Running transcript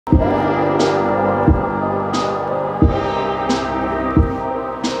What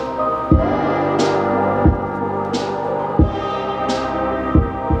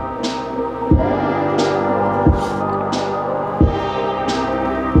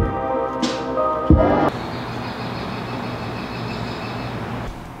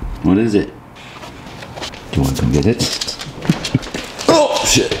is it? Do you want to come get it? Oh,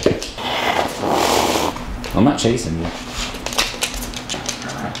 shit. I'm not chasing you.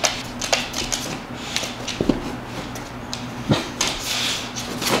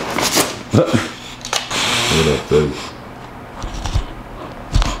 What up, dude?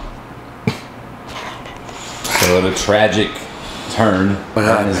 So at a tragic turn,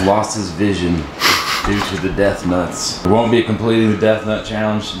 Ryan has lost his vision due to the death nuts. There won't be completing the death nut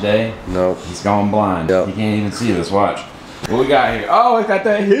challenge today. Nope. He's gone blind. Yep. He can't even see this. Watch. What we got here? Oh, it's got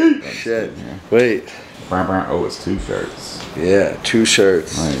that heat. Shit. Wait. Oh, it's 2 shirts. Yeah, 2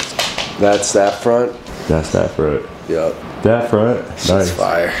 shirts. Nice. That's that front. That's that front. Yep. That front. Nice.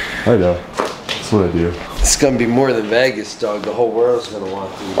 Fire. I know. That's what I do. It's gonna be more than Vegas, dog. The whole world's gonna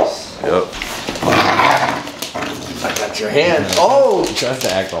want these. Yep. I got your hand. Oh! He tries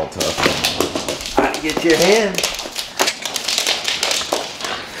to act all tough. I get your hand.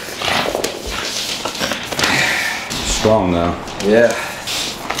 Strong though. Yeah.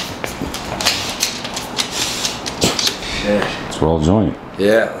 Shit. It's roll joint.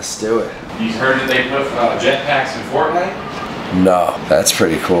 Yeah, let's do it. You heard that they put jetpacks in Fortnite? No, that's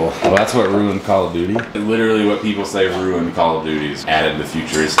pretty cool. Well, that's what ruined Call of Duty. Literally what people say ruined Call of Duty is added the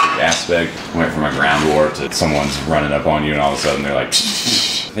futuristic aspect. Went from a ground war to someone's running up on you and all of a sudden they're like,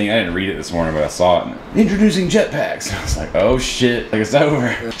 I think I didn't read it this morning, but I saw it. Introducing jetpacks. I was like, oh shit, like it's over.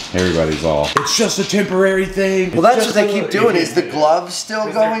 Everybody's all, it's just a temporary thing. Well, that's what they keep doing. Is the glove still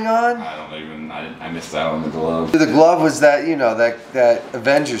going on? I don't even, I missed out on the glove. The glove was that, you know, that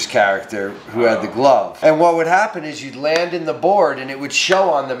Avengers character who had the glove. And what would happen is you'd land in the board and it would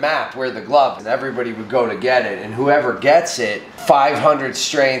show on the map where the glove, and everybody would go to get it. And whoever gets it, 500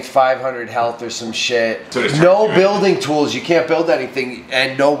 strength, 500 health or some shit. So no building tools, you can't build anything,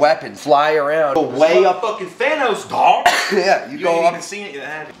 and no weapons. Fly around, go way up. Fucking Thanos, dog. Yeah, you go ain't up. even seen it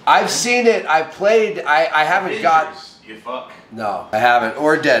yet. I've seen it, I've played, I haven't got. You fuck. No, I haven't.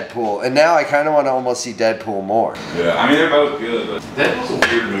 Or Deadpool. And now I kind of want to almost see Deadpool more. Yeah, I mean, they're both good, but Deadpool's a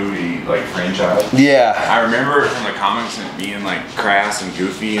weird movie, like, franchise. Yeah. I remember from the comics and it being, like, crass and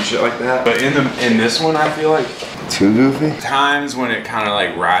goofy and shit like that. But in this one, I feel like... Too goofy? Times when it kind of,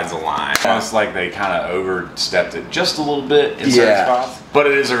 like, rides a line. Almost like they kind of overstepped it just a little bit in certain spots. But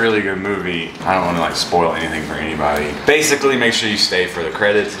it is a really good movie. I don't want to, like, spoil anything for anybody. Basically, make sure you stay for the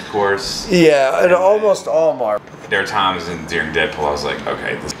credits, of course. Yeah, and almost all Marvel. There are times during Deadpool I was like,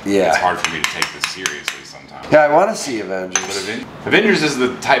 okay, it's hard for me to take this seriously sometimes. Yeah, I want to see Avengers. But Avengers is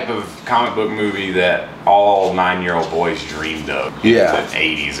the type of comic book movie that all 9-year-old boys dreamed of in the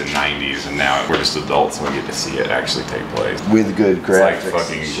 80s and 90s, and now we're just adults and we get to see it actually take place. With good graphics. It's like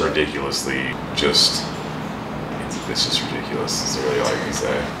fucking ridiculously just... It's just ridiculous. It's really all you can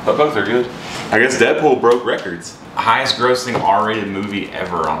say. But both are good. I guess Deadpool broke records. Highest grossing R-rated movie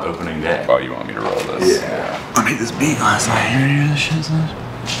ever on opening day. Oh, you want me to roll this? Yeah. I made this beat last night. You hear this shit?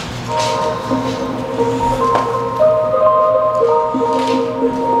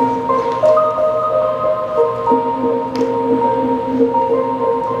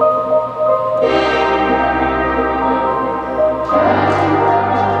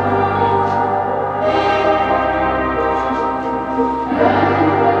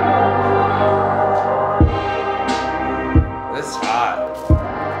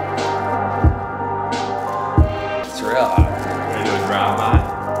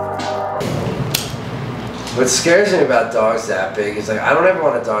 What scares me about dogs that big is, like, I don't ever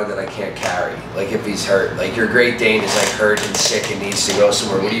want a dog that I can't carry. Like, if he's hurt. Like, your Great Dane is, like, hurt and sick and needs to go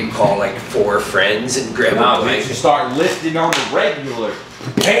somewhere. What do you call, like, 4 friends and grab a blanket? You start lifting on the regular.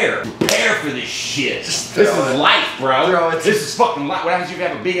 Prepare for this shit. This is life, bro. This is fucking life. What happens if you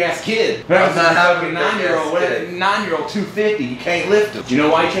have a big ass kid? What happens if you have a 9-year-old 250? You can't lift him. You know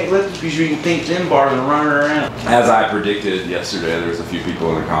why you can't lift him? Because you can think them bars and running around. As I predicted yesterday, there was a few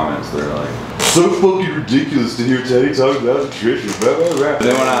people in the comments that are like, so fucking ridiculous to hear Teddy talk about nutrition, blah, blah, blah. But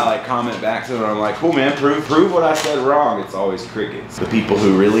then when I like comment back to them, I'm like, cool man, prove what I said wrong. It's always crickets. The people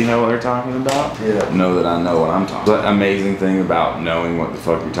who really know what they're talking about know that I know what I'm talking about. The amazing thing about knowing what the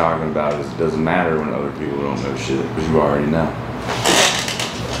fuck you're talking about is it doesn't matter when other people don't know shit, because you already know.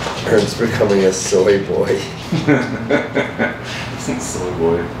 Ern's becoming a soy boy. Soy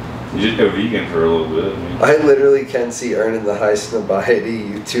boy. You did go vegan for a little bit. I literally can see earning the high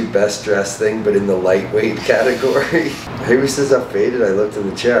snobiety YouTube best dressed thing, but in the lightweight category. Haley says I'm faded. I looked in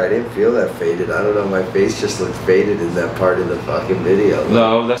the chair. I didn't feel that faded. I don't know. My face just looked faded in that part of the fucking video.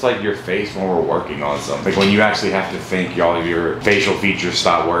 No, that's like your face when we're working on something. Like when you actually have to think, all of your facial features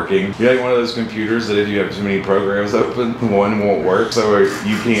stop working. You're like one of those computers that if you have too many programs open, one won't work. So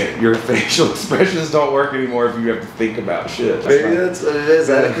you can't, your facial expressions don't work anymore if you have to think about shit. Maybe that's what it is.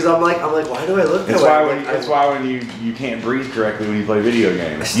 Because I'm like, why do I look that way? That's why when you can't breathe correctly when you play video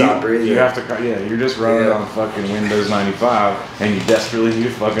games. I stop breathing. You have to, you're just running on fucking Windows 95 and you desperately need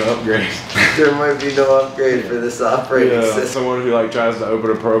a fucking upgrade. There might be no upgrade for this operating system. Someone who like tries to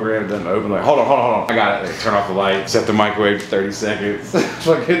open a program doesn't open, like, hold on. I got it. Like, turn off the light, set the microwave for 30 seconds.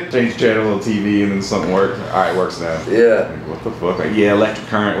 Fucking change channel on the TV and then something works. Alright, works now. Yeah. Like, what the fuck? Like, yeah, electric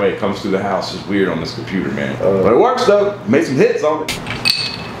current way it comes through the house is weird on this computer, man. But it works though. Made some hits on it.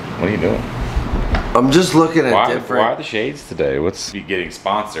 What are you doing? I'm just looking at different. Why are the shades today? What's you getting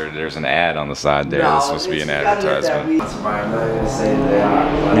sponsored? There's an ad on the side there. That's supposed to be an advertisement. I'm not gonna say they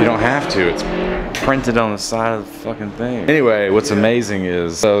are. You don't have to. It's printed on the side of the fucking thing. Anyway, what's amazing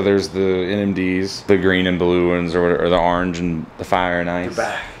is so there's the NMDs, the green and blue ones, or whatever, or the orange and the fire and ice. You're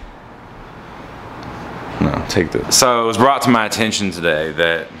back. No, take this. So it was brought to my attention today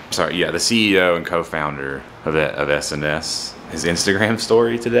that the CEO and co-founder of SNS. His Instagram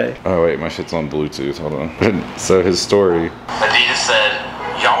story today. Oh wait, my shit's on Bluetooth, hold on. So his story. Adidas said,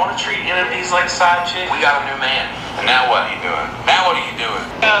 y'all want to treat NFTs like side chicks? We got a new man. And now what are you doing? Now what are you doing?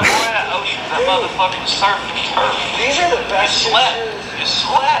 We're at Ocean, that motherfucking surfing turf. These are the best. You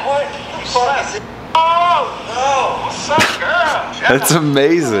slept. What? You slept. Oh, what's up, girl? That's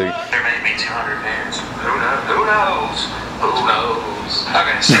amazing. There may be 200 pairs. Who knows? Who knows?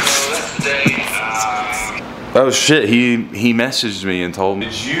 Okay, so that's the day. Oh shit, he messaged me and told me.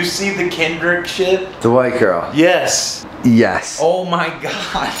 Did you see the Kendrick shit? The white girl. Yes. Yes. Oh my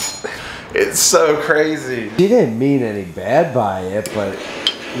god. It's so crazy. She didn't mean any bad by it, but,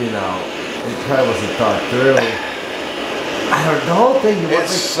 you know, it probably wasn't thought through. I don't know, the whole thing.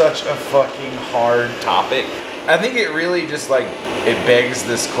 It's such a fucking hard topic. I think it really just like, it begs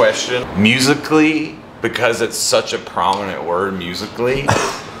this question. Musically, because it's such a prominent word musically,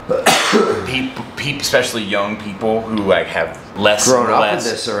 people, especially young people who like have less grown and up less,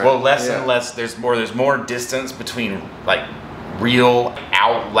 in this already. well, less and less. There's more distance between like real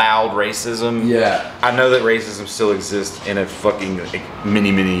out loud racism. Yeah. I know that racism still exists in a fucking like,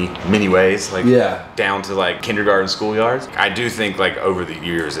 many ways, like down to like kindergarten schoolyards. I do think like over the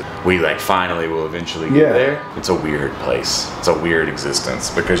years we like finally will eventually get there. It's a weird place. It's a weird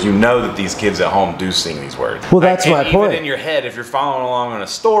existence because you know that these kids at home do sing these words. Well, that's my point. Even in your head, if you're following along on a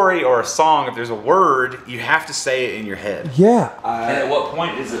story or a song, if there's a word, you have to say it in your head. Yeah. And at what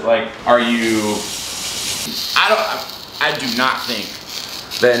point is it like, are you, I do not think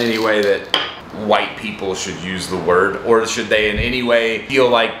that in any way that white people should use the word, or should they in any way feel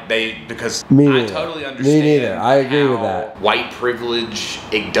like because I totally understand. Me neither. I agree with that. White privilege,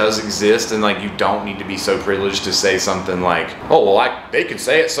 it does exist, and like you don't need to be so privileged to say something like, oh well, they can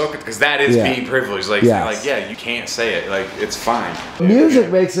say it, so because that is being privileged. Like, yeah, you can't say it. Like it's fine. Music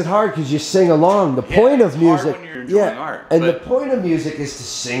makes it hard because you sing along. The point of music, when you're enjoying art, and the point of music is to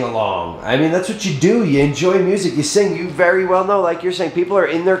sing along. I mean, that's what you do. You enjoy music. You sing. You very well know, like you're saying, people are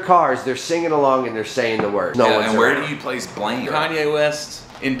in their cars, they're singing along and they're saying the words. And where do you place blame? Kanye West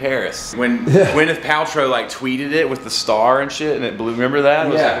in Paris. When Gwyneth Paltrow like tweeted it with the star and shit and it blew, remember that? It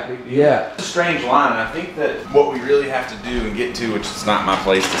was like a big deal. Yeah. It's a strange line, and I think that what we really have to do and get to, which is not my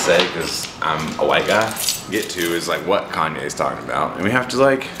place to say because I'm a white guy, get to is like what Kanye's talking about. And we have to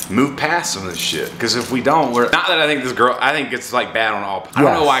like move past some of this shit. Because if we don't, not that I think this girl, I think it's like bad on all. I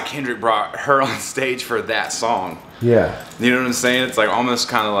don't know why Kendrick brought her on stage for that song. Yeah. You know what I'm saying? It's like almost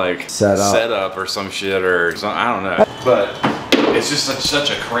kind of like set up or some shit or something. I don't know. But it's just such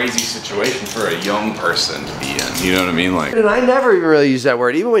a crazy situation for a young person to be in. You know what I mean? Like, and I never even really use that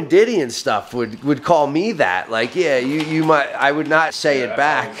word. Even when Diddy and stuff would call me that. Like, yeah, you might. I would not say it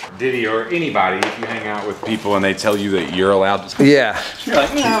back. Diddy or anybody, if you hang out with people and they tell you that you're allowed to. Yeah. You're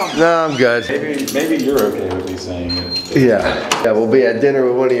like, no, I'm good. Maybe you're okay with me saying it. Yeah, we'll be at dinner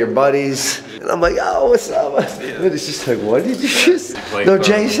with one of your buddies. And I'm like, oh, what's up? And it's just like, what did you just... No,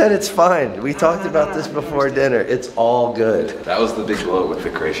 Jay said it's fine. We talked about this before dinner. It's all good. That was the big blow with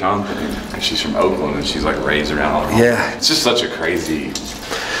the Krayshawn thing. Because she's from Oakland and she's like raised around all the Yeah. It's just such a crazy...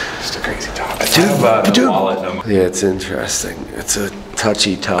 Just a crazy topic. Dude. Wallet number. Yeah, it's interesting. It's a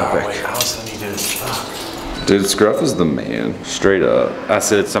touchy topic. Oh, wait, I also need to... Dude, Scruff is the man, straight up. I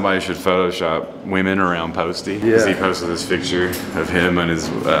said somebody should Photoshop women around Posty. Because he posted this picture of him and his,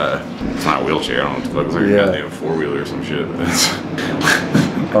 it's not a wheelchair, I don't know what the fuck, it's like a goddamn four-wheeler or some shit.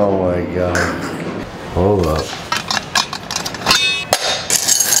 Oh my god. Hold up.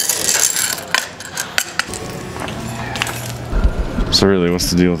 So really, what's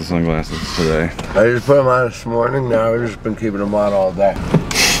the deal with the sunglasses today? I just put them on this morning, now I've just been keeping them on all day.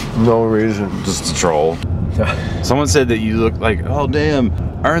 No reason. Just a troll. Someone said that you look like, oh damn,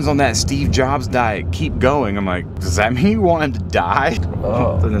 Ern's on that Steve Jobs diet, keep going. I'm like, does that mean you want him to die?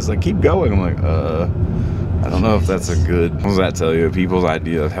 Oh. And it's like, keep going. I'm like, I don't know if that's a good, what does that tell you? People's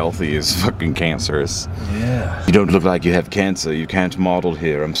idea of healthy is fucking cancerous. Yeah. You don't look like you have cancer, you can't model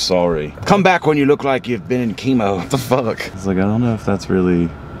here, I'm sorry. Come back when you look like you've been in chemo. What the fuck? It's like, I don't know if that's really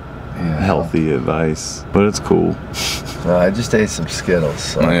healthy advice, but it's cool. No, I just ate some Skittles.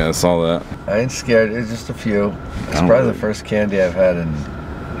 So. Yeah, I saw that. I ain't scared, it's just a few. It's probably the first candy I've had in,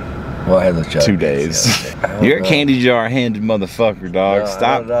 well, I had the 2 days. You're a candy jar handed motherfucker, dog. No, Stop.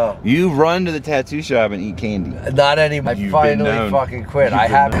 I don't know. You run to the tattoo shop and eat candy. Not anymore. I finally fucking quit. I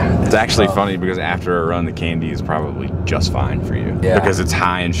haven't. It's actually funny because after a run, the candy is probably just fine for you. Yeah. Because it's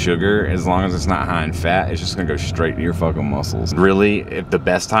high in sugar. As long as it's not high in fat, it's just gonna go straight to your fucking muscles. Really, if the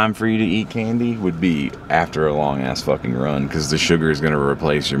best time for you to eat candy would be after a long ass fucking run, because the sugar is gonna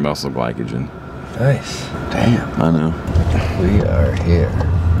replace your muscle glycogen. Nice. Damn, I know. We are here.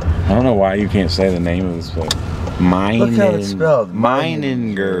 I don't know why you can't say the name of this place. Look how it's spelled.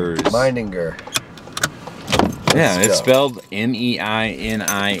 Meiningers. Meininger. Yeah, it's spelled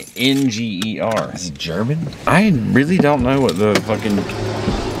Meininger. Is it German? I really don't know what the fucking...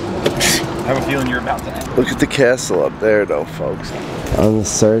 I have a feeling you're about to... Look at the castle up there though, folks. On the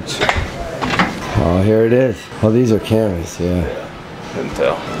search. Oh, here it is. Oh, these are cameras, yeah. Couldn't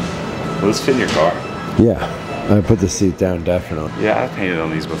tell. Will this fit in your car? Yeah. I put the seat down, definitely. Yeah, I've painted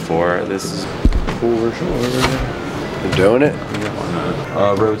on these before. This is cool for sure. You're doing it? Yeah, why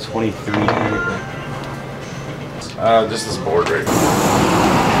not? Row 23. Just this board right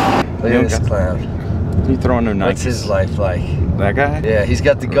here. Look at this clown. You throwing no Nikes? What's his life like? That guy? Yeah, he's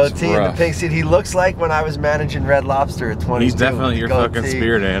got the goatee and the rough. pink suit. He looks like when I was managing Red Lobster at 22. He's definitely your fucking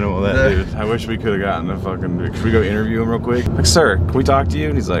spirit animal, that dude. I wish we could have gotten a fucking... Should we go interview him real quick? Like, sir, can we talk to you?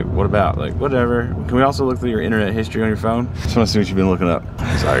 And he's like, what about? Like, whatever. Can we also look through your internet history on your phone? Just want to see what you've been looking up.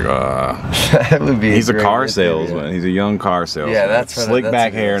 He's like, That would be he's a car salesman. He's a young car salesman. Yeah, that's what slick that's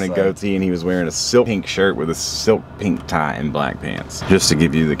back what hair it and a looks goatee, and he was wearing a silk pink shirt with a silk pink tie and black pants, just to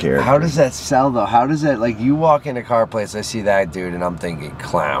give you the character. How does that sell though? How does that, like, you walk in a car place, I see that dude and I'm thinking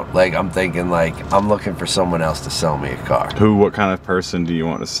clown. Like, I'm thinking like, I'm looking for someone else to sell me a car. What kind of person do you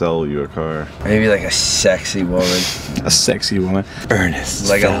want to sell you a car? Maybe like a sexy woman. A sexy woman. Ernest.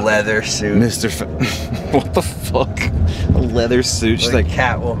 Like a leather suit. What the fuck? A leather suit. She's like like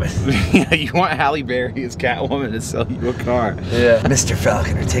Catwoman. Yeah, you want Halle Berry as Catwoman to sell you a car. Yeah. Mr.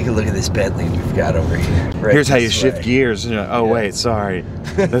 Falconer, take a look at this Bentley we've got over here. Right. Here's how you shift gears. You know, oh wait, sorry.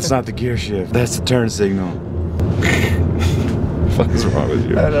 That's not the gear shift. That's the turn signal. What the fuck is wrong with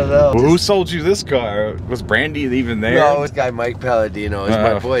you? I don't know. Well, who sold you this car? Was Brandy even there? No, this guy Mike Palladino is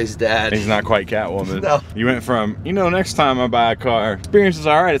my boy's dad. He's not quite Catwoman. No. You went from, you know, next time I buy a car, experience is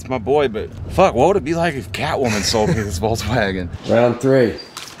alright, it's my boy, but fuck, what would it be like if Catwoman sold me this Volkswagen? Round 3.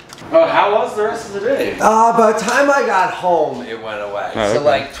 Oh, how was the rest of the day? By the time I got home, it went away. Oh, so okay.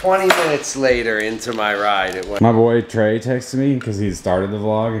 like 20 minutes later into my ride, it went. My boy Trey texted me because he started the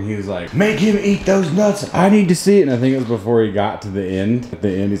vlog and he was like, make him eat those nuts. I need to see it. And I think it was before he got to the end. At the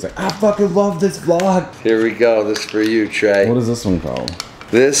end, he's like, I fucking love this vlog. Here we go. This is for you, Trey. What is this one called?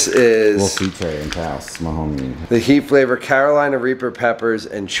 This is We'll see Trey in house, my homie. the heat flavor Carolina Reaper peppers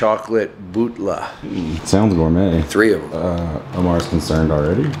and chocolate bootla. Sounds gourmet. 3 of them. Omar's concerned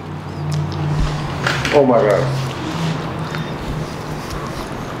already. Oh my god.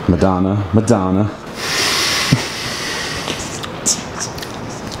 Madonna.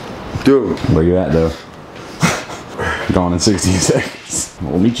 Dude. Where you at though? Gone in 60 seconds.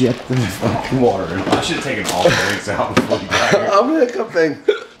 We'll meet you at the fucking water. I should have taken all the drinks out before you got here. I'm hiccuping.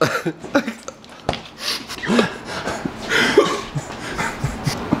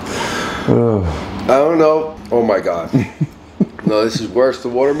 I don't know. Oh my god. No, this is worse. The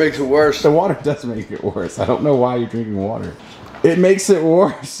water makes it worse. The water does make it worse. I don't know why you're drinking water. It makes it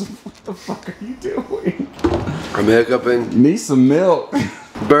worse. What the fuck are you doing? I'm hiccuping. Need some milk.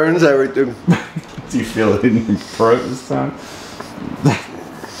 Burns everything. Do you feel it in your throat this time?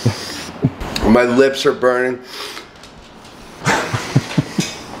 My lips are burning.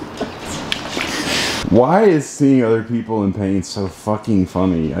 Why is seeing other people in pain so fucking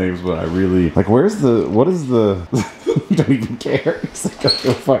funny? I think is what I really like. What is the? You don't even care. It's like, what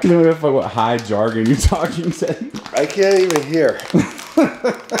the fuck? You don't know what high jargon you're talking, Teddy. I can't even hear.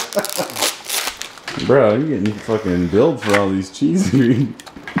 Bro, you're getting fucking billed for all these cheese you're eating.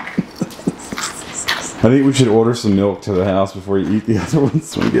 I think we should order some milk to the house before you eat the other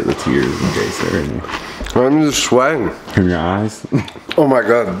ones. Let me get the tears in case they're in there. I'm just sweating. From your eyes? Oh my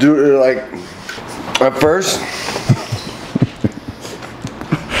god, dude, like, at first,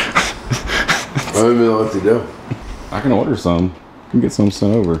 I don't even know what to do. I can order some. You can get some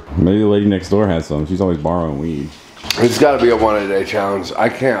sent over. Maybe the lady next door has some. She's always borrowing weed. It's gotta be a 1-a-day challenge. I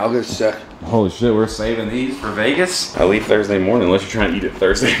can't, I'll get sick. Holy shit, we're saving these for Vegas? I leave Thursday morning, unless you're trying to eat it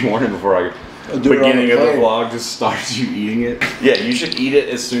Thursday morning before I... Beginning of the vlog just starts you eating it. Yeah, you should eat it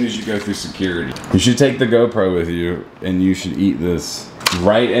as soon as you go through security. You should take the GoPro with you, and you should eat this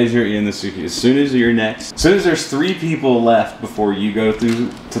right as you're in the security. As soon as as soon as there's 3 people left before you go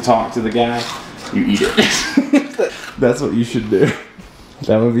through to talk to the guy, you eat it. That's what you should do.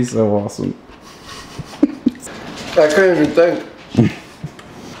 That would be so awesome. I can't even think.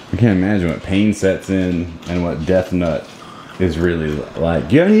 I can't imagine what pain sets in and what death nut is really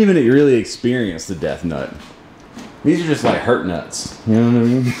like. You haven't even really experienced the death nut. These are just like hurt nuts. You know what I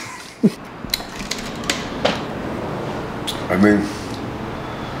mean? I mean,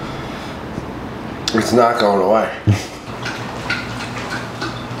 it's not going away.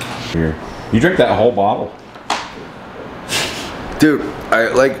 Here. You drink that whole bottle? Dude, I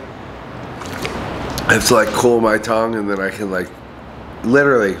have to like cool my tongue, and then I can like,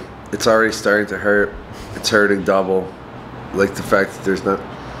 literally, it's already starting to hurt. It's hurting double. Like the fact that there's not.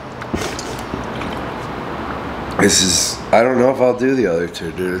 This is. I don't know if I'll do the other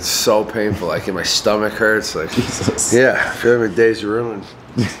 2, dude. It's so painful. Like, my stomach hurts. Like, Jesus. yeah, I feel like my day's ruined.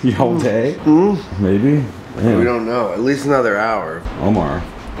 Your whole day? Maybe. Yeah. We don't know. At least another hour. Omar,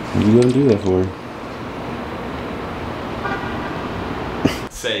 what are you gonna do that for?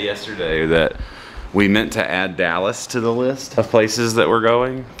 Say yesterday that we meant to add Dallas to the list of places that we're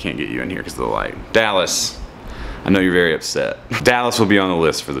going. Can't get you in here because of the light. Dallas. I know you're very upset. Dallas will be on the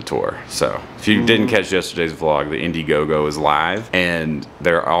list for the tour. So if you didn't catch yesterday's vlog, the Indiegogo is live and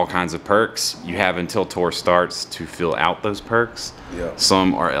there are all kinds of perks. You have until tour starts to fill out those perks. Yeah.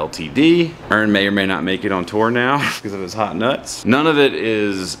 Some are LTD. Ern may or may not make it on tour now because of his hot nuts. None of it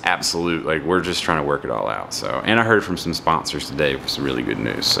is absolute. Like, we're just trying to work it all out. So, and I heard from some sponsors today for some really good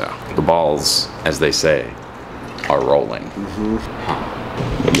news. So the balls, as they say, are rolling.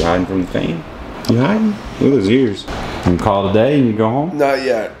 You hiding from the fame? You hiding? Look at those ears. You can call it a day and you go home? Not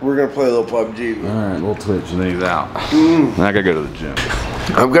yet. We're gonna play a little PUBG. Alright, we'll twitch these out. I gotta go to the gym.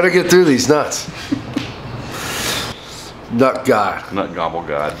 I'm gonna get through these nuts. Nut God. Nut gobble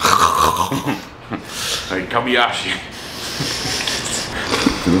god. Hey, Kobayashi.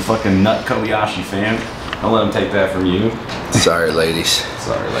 You a fucking nut Kobayashi fan? I'll let him take that from you. Sorry, ladies.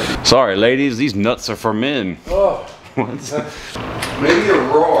 Sorry, ladies. Sorry, ladies. These nuts are for men. Oh. What? Maybe a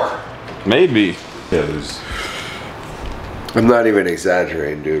roar. Maybe. Yeah, there's... I'm not even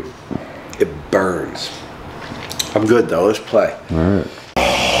exaggerating, dude. It burns. I'm good though. Let's play. All right.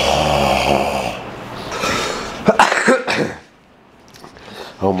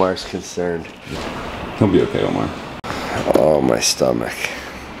 Omar's concerned. He'll be okay, Omar. Oh, my stomach.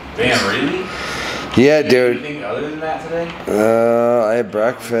 Damn, really? Yeah, dude. Anything other than that today? I had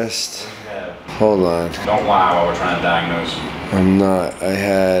breakfast. Hold on. Don't lie while we're trying to diagnose you. I'm not. I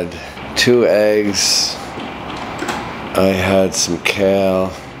had 2 eggs. I had some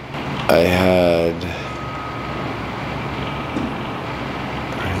kale. I had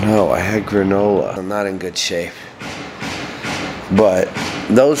granola. I'm not in good shape. But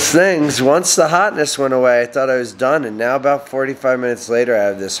those things, once the hotness went away, I thought I was done. And now about 45 minutes later, I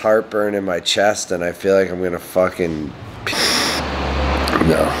have this heartburn in my chest and I feel like I'm going to fucking...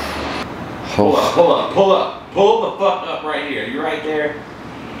 No. Pull up, pull up, pull up. Pull the fuck up right here. You right there?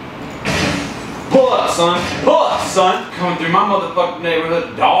 Pull up, son. Pull up, son. Coming through my motherfucking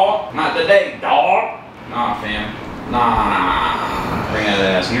neighborhood, dog. Not today, dog. Nah, fam. Nah. Bring that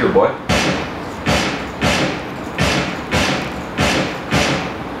ass here, boy.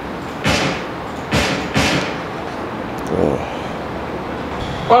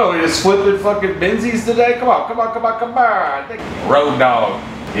 Why don't we just flipping fucking Benzies today? Come on, come on, come on, come on. Road dog.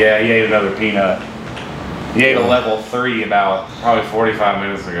 Yeah, he ate another peanut. He ate a level 3 about probably 45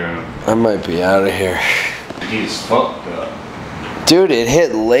 minutes ago. I might be out of here. He's fucked up. Dude, it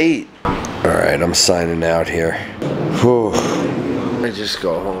hit late. Alright, I'm signing out here. Whew. I just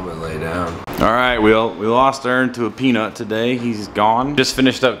go home and lay down. All right, we lost Ern to a peanut today. He's gone. Just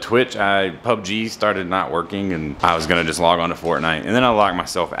finished up Twitch. PUBG started not working, and I was gonna just log on to Fortnite, and then I locked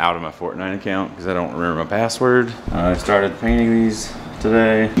myself out of my Fortnite account because I don't remember my password. I started painting these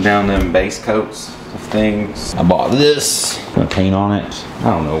today. Down them base coats of things. I bought this. Gonna paint on it. I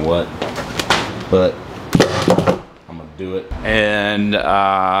don't know what, but I'm gonna do it. And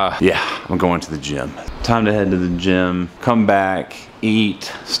yeah, I'm going to the gym. Time to head to the gym, come back,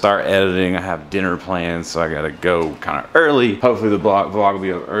 eat, start editing. I have dinner plans, so I gotta go kind of early. Hopefully the vlog will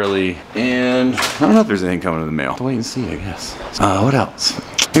be up early. And I don't know if there's anything coming in the mail. Wait and see, I guess. What else?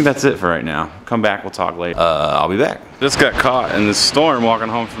 I think that's it for right now. Come back, we'll talk later. I'll be back. Just got caught in the storm walking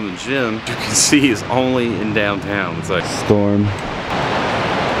home from the gym. You can see it's only in downtown. It's like storm,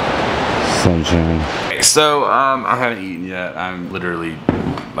 sunshine. So I haven't eaten yet. I'm literally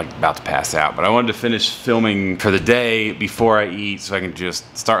like about to pass out, but I wanted to finish filming for the day before I eat so I can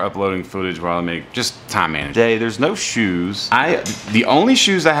just start uploading footage while I make just time management. Today, there's no shoes. The only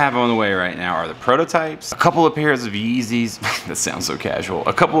shoes I have on the way right now are the prototypes, a couple of pairs of Yeezys. That sounds so casual.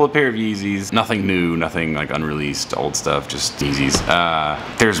 A couple of pair of Yeezys, nothing new, nothing like unreleased, old stuff, just Yeezys.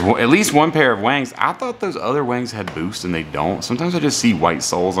 There's at least one pair of Wangs. I thought those other Wangs had Boost and they don't. Sometimes I just see white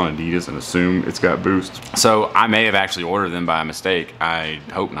soles on Adidas and assume it's got Boost. So I may have actually ordered them by mistake. I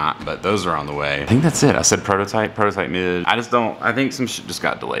hope not, but those are on the way. I think that's it. I said prototype mid. I think some shit just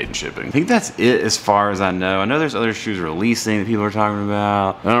got delayed in shipping. I think that's it as far as I know. I know there's other shoes releasing that people are talking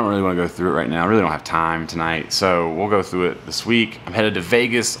about. I don't really want to go through it right now. I really don't have time tonight, so we'll go through it this week. I'm headed to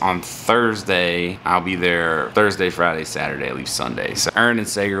Vegas on Thursday. I'll be there Thursday, Friday, Saturday, I leave Sunday. So Ern and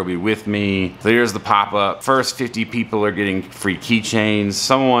Sager will be with me. So here's the pop-up. First 50 people are getting free keychains.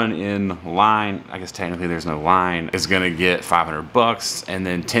 Someone in line, I guess technically there's no line, is gonna get $500, and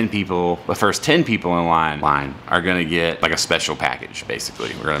then 10 people, the first 10 people in line are gonna get like a special package, basically.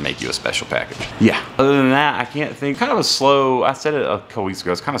 We're gonna make you a special package. Yeah, other than that, I can't think. Kind of a slow, I said it a couple weeks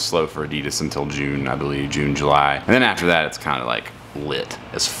ago, it's kind of slow for Adidas until June, I believe, June, July. And then after that, it's kind of like lit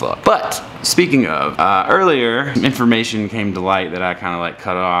as fuck. But speaking of, earlier information came to light that I kind of like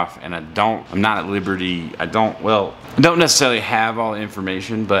cut off, and I'm not at liberty, I don't necessarily have all the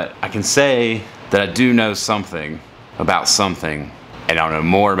information, but I can say that I do know something about something, and I'll know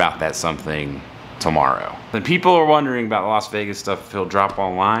more about that something tomorrow. And people are wondering about the Las Vegas stuff, if it'll drop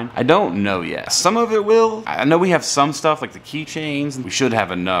online. I don't know yet. Some of it will. I know we have some stuff like the keychains. We should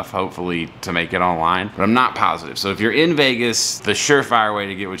have enough, hopefully, to make it online, but I'm not positive. So if you're in Vegas, the surefire way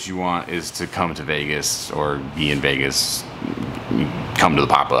to get what you want is to come to Vegas or be in Vegas. Come to the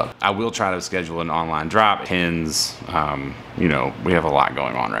pop-up. I will try to schedule an online drop, pins, you know, we have a lot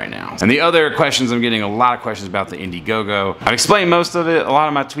going on right now. And the other questions, I'm getting a lot of questions about the Indiegogo. I've explained most of it, a lot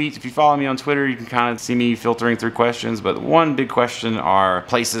of my tweets. If you follow me on Twitter, you can kind of see me filtering through questions, but one big question are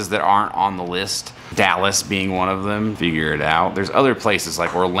places that aren't on the list. Dallas being one of them, figure it out. There's other places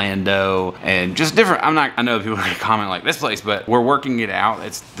like Orlando and just different, I know people are gonna comment like this place, but we're working it out.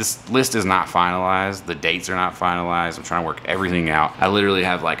 This list is not finalized. The dates are not finalized. I'm trying to work everything out. I literally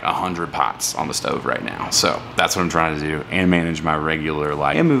have like 100 pots on the stove right now. So that's what I'm trying to do and manage my regular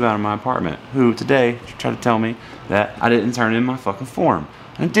life and move out of my apartment, who today tried to tell me that I didn't turn in my fucking form.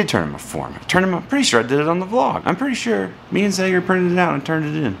 I did turn in my form. I'm pretty sure I did it on the vlog. I'm pretty sure me and Sager printed it out and turned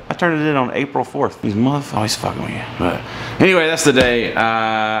it in. I turned it in on April 4th. These motherfuckers always fucking with you. But anyway, that's the day.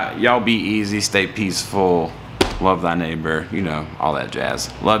 Y'all be easy, stay peaceful, love thy neighbor, you know, all that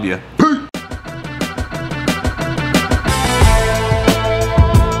jazz. Love you.